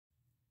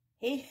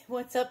Hey,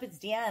 what's up? It's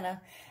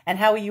Deanna, and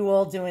how are you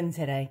all doing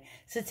today?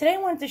 So today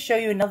I wanted to show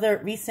you another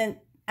recent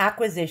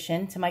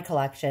acquisition to my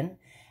collection,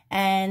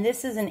 and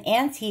this is an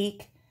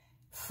antique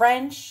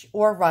French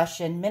or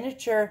Russian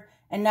miniature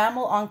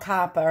enamel on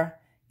copper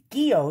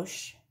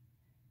guilloche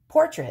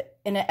portrait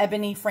in an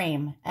ebony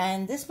frame.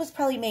 And this was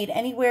probably made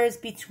anywhere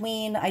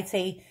between, I'd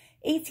say,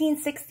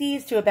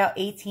 1860s to about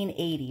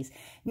 1880s.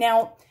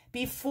 Now,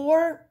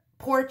 before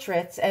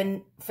portraits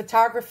and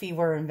photography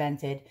were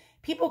invented,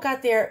 people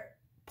got their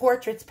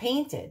portraits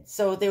painted.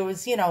 So there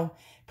was,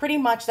 pretty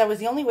much that was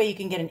the only way you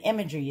can get an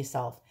image of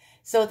yourself.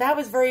 So that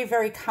was very,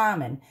 very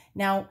common.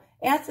 Now,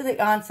 after the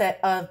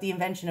onset of the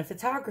invention of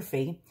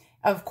photography,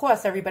 of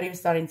course, everybody was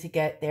starting to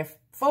get their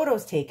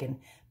photos taken.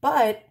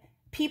 But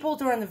people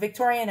during the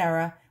Victorian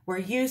era were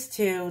used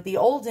to the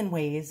olden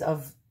ways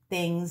of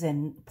things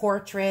and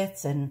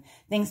portraits and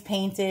things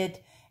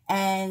painted.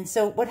 And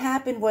so what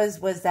happened was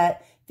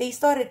that they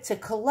started to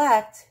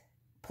collect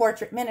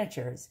portrait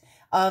miniatures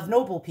of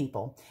noble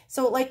people.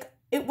 So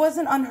it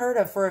wasn't unheard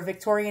of for a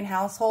Victorian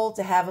household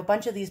to have a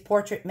bunch of these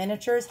portrait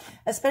miniatures,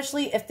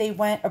 especially if they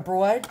went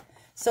abroad.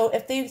 So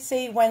if they,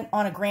 say, went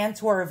on a grand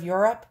tour of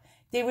Europe,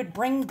 they would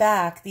bring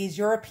back these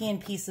European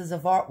pieces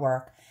of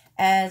artwork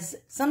as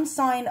some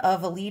sign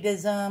of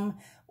elitism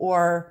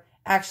or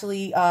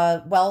actually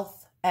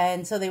wealth.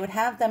 And so they would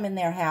have them in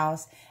their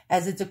house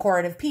as a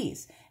decorative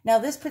piece. Now,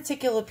 this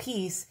particular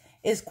piece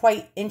is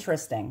quite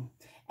interesting,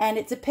 and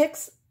it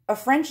depicts a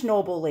French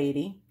noble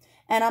lady.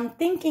 And I'm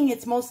thinking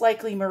it's most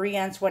likely Marie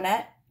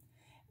Antoinette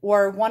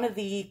or one of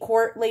the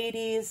court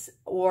ladies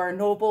or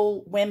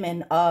noble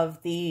women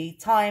of the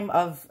time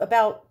of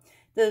about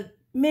the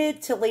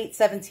mid to late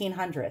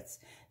 1700s.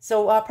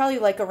 So probably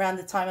around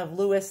the time of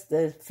Louis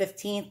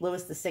XV,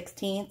 Louis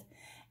XVI.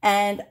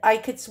 And I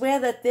could swear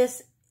that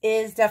this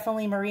is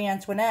definitely Marie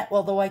Antoinette,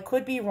 although I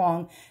could be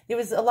wrong. There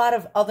was a lot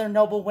of other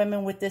noble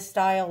women with this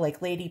style,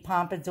 like Lady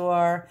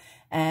Pompadour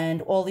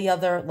and all the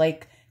other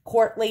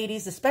court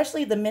ladies,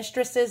 especially the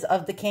mistresses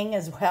of the king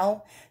as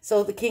well.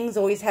 So the kings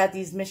always had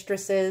these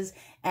mistresses,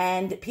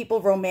 and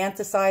people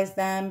romanticized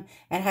them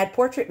and had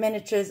portrait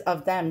miniatures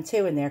of them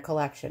too in their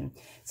collection.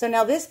 So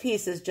now this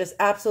piece is just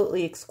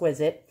absolutely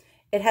exquisite.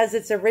 It has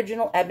its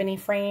original ebony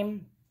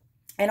frame,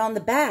 and on the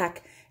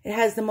back it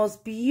has the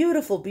most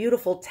beautiful,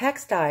 beautiful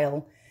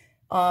textile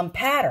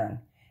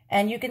pattern.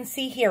 And you can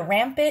see here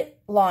rampant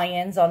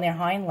lions on their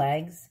hind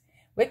legs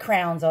with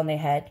crowns on their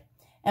head,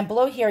 and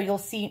below here you'll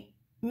see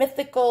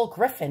mythical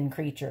griffin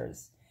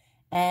creatures.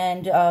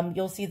 And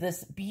you'll see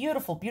this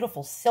beautiful,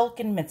 beautiful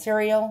silken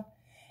material.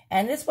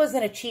 And this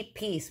wasn't a cheap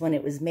piece when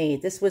it was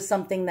made. This was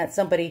something that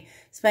somebody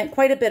spent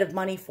quite a bit of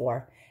money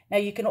for. Now,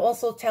 you can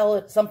also tell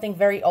it's something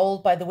very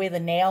old by the way the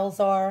nails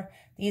are.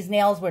 These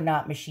nails were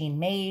not machine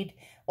made.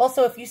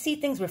 Also, if you see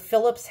things with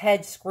Phillips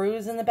head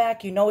screws in the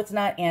back, you know it's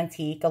not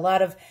antique. A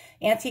lot of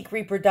antique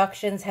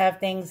reproductions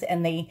have things,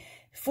 and they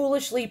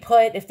foolishly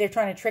put, if they're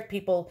trying to trick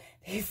people,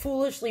 they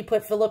foolishly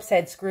put Phillips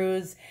head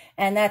screws,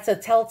 and that's a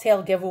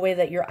telltale giveaway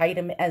that your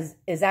item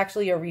is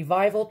actually a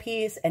revival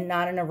piece and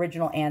not an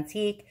original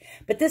antique.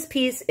 But this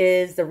piece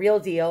is the real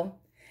deal,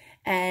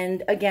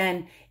 and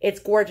again, it's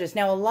gorgeous.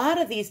 Now, a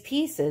lot of these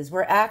pieces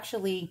were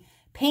actually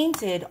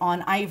painted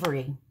on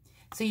ivory.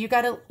 So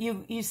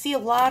you see a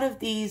lot of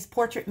these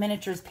portrait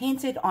miniatures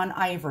painted on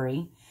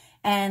ivory.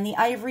 And the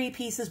ivory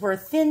pieces were a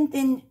thin,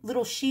 thin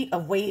little sheet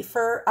of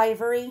wafer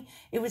ivory.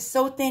 It was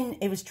so thin,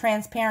 it was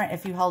transparent.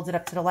 If you held it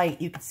up to the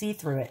light, you could see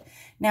through it.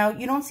 Now,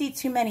 you don't see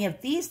too many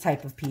of these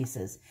type of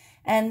pieces.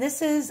 And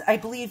this is, I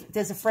believe,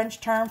 there's a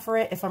French term for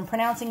it. If I'm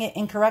pronouncing it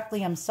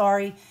incorrectly, I'm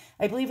sorry.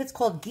 I believe it's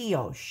called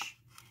guilloche.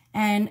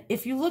 And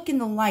if you look in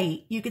the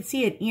light, you can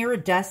see an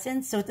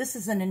iridescence. So this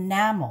is an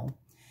enamel.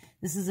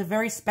 This is a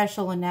very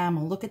special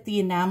enamel. Look at the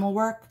enamel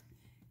work.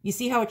 You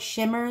see how it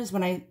shimmers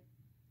when I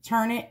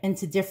turn it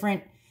into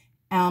different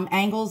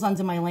angles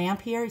under my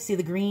lamp here. See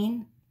the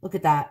green? Look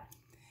at that.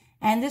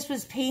 And this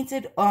was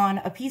painted on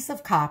a piece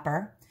of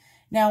copper.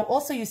 Now,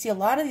 also, you see a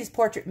lot of these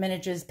portrait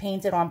miniatures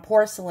painted on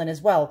porcelain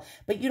as well,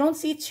 but you don't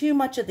see too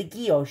much of the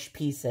guilloche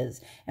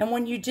pieces. And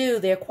when you do,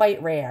 they're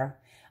quite rare.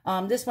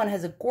 This one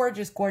has a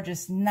gorgeous,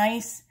 gorgeous,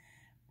 nice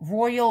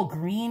royal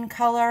green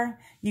color.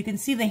 You can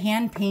see the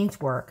hand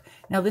paint work.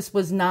 Now, this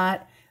was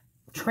not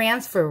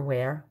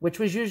transferware, which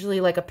was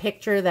usually like a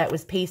picture that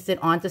was pasted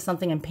onto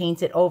something and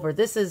painted over.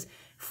 This is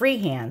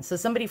freehand. So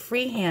somebody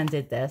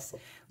freehanded this.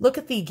 Look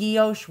at the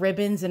guilloche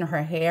ribbons in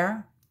her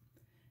hair.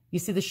 You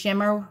see the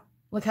shimmer?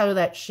 Look how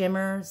that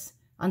shimmers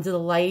under the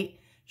light.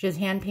 She has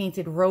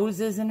hand-painted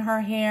roses in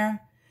her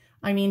hair.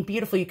 I mean,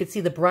 beautiful. You could see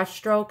the brush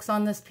strokes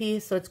on this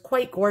piece. So it's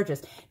quite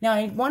gorgeous. Now,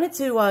 I wanted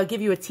to give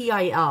you a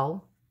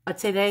TIL, a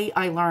Today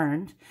I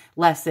Learned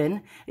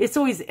lesson. It's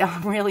always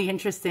really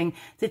interesting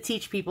to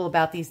teach people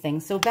about these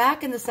things. So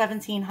back in the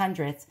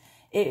 1700s,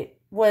 it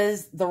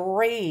was the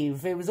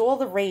rave. It was all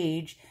the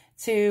rage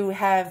to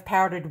have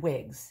powdered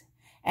wigs.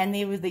 And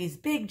they were these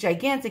big,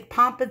 gigantic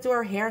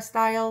pompadour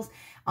hairstyles.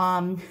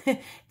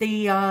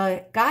 They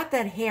got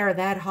that hair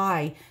that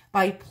high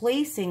by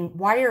placing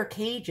wire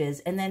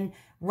cages and then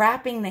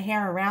wrapping the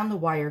hair around the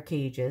wire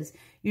cages.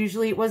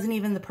 Usually it wasn't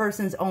even the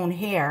person's own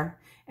hair,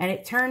 and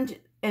it turned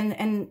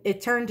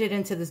it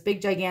into this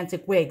big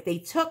gigantic wig. They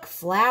took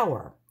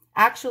flour,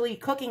 actually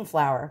cooking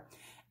flour,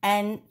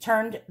 and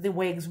turned the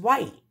wigs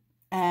white.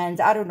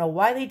 And I don't know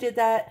why they did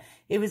that.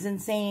 It was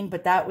insane,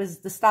 but that was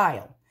the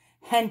style.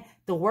 And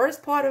the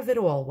worst part of it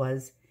all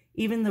was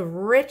even the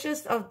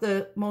richest of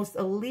the most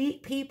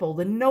elite people,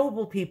 the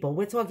noble people,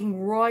 we're talking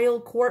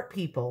royal court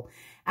people,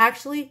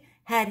 actually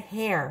had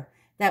hair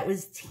that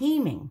was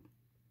teeming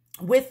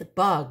with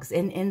bugs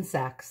and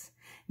insects.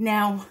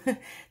 Now,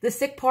 the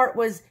sick part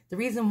was the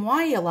reason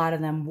why a lot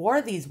of them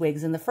wore these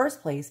wigs in the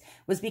first place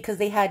was because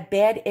they had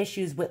bad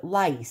issues with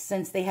lice.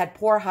 Since they had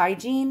poor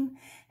hygiene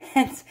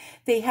and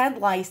they had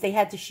lice, they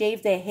had to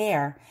shave their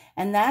hair.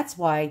 And that's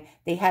why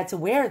they had to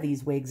wear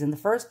these wigs in the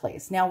first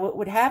place. Now, what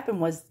would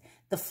happen was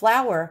the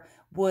flour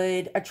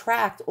would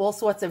attract all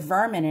sorts of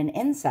vermin and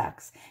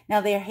insects. Now,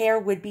 their hair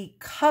would be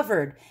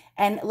covered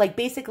and like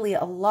basically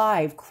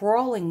alive,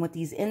 crawling with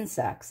these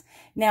insects.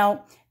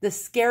 Now, the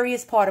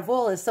scariest part of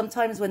all is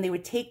sometimes when they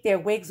would take their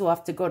wigs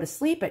off to go to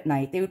sleep at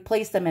night, they would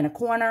place them in a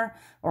corner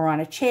or on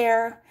a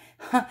chair,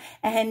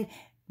 and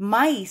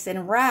mice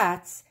and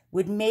rats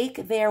would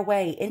make their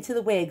way into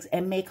the wigs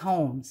and make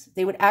homes.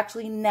 They would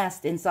actually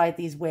nest inside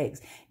these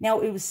wigs. Now,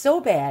 it was so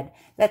bad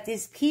that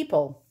these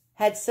people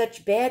had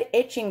such bad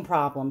itching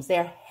problems.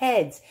 Their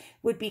heads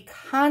would be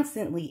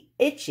constantly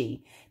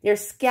itchy. Their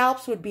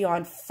scalps would be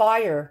on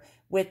fire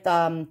with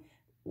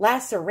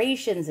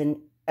lacerations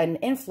and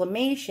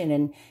inflammation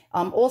and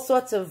all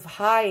sorts of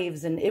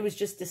hives. And it was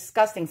just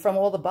disgusting from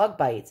all the bug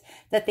bites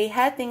that they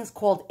had things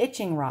called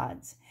itching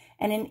rods.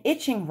 And an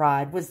itching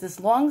rod was this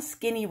long,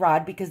 skinny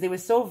rod because they were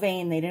so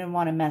vain, they didn't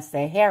want to mess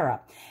their hair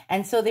up.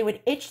 And so they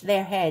would itch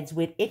their heads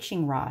with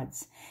itching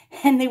rods.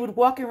 And they would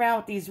walk around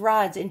with these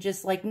rods and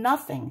just like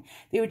nothing.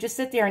 They would just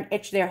sit there and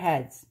itch their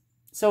heads.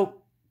 So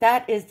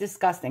that is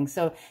disgusting.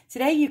 So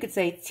today you could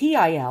say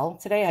TIL.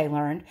 Today I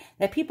learned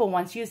that people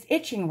once used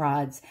itching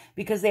rods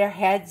because their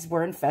heads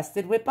were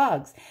infested with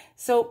bugs.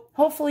 So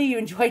hopefully you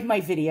enjoyed my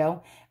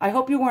video. I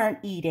hope you weren't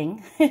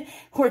eating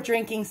or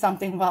drinking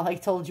something while I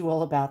told you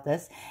all about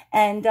this.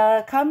 And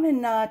come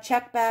and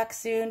check back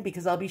soon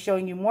because I'll be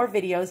showing you more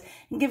videos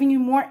and giving you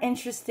more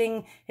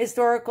interesting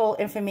historical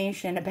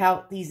information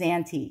about these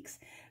antiques.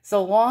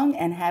 So long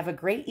and have a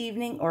great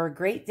evening or a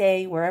great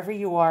day wherever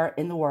you are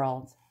in the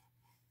world.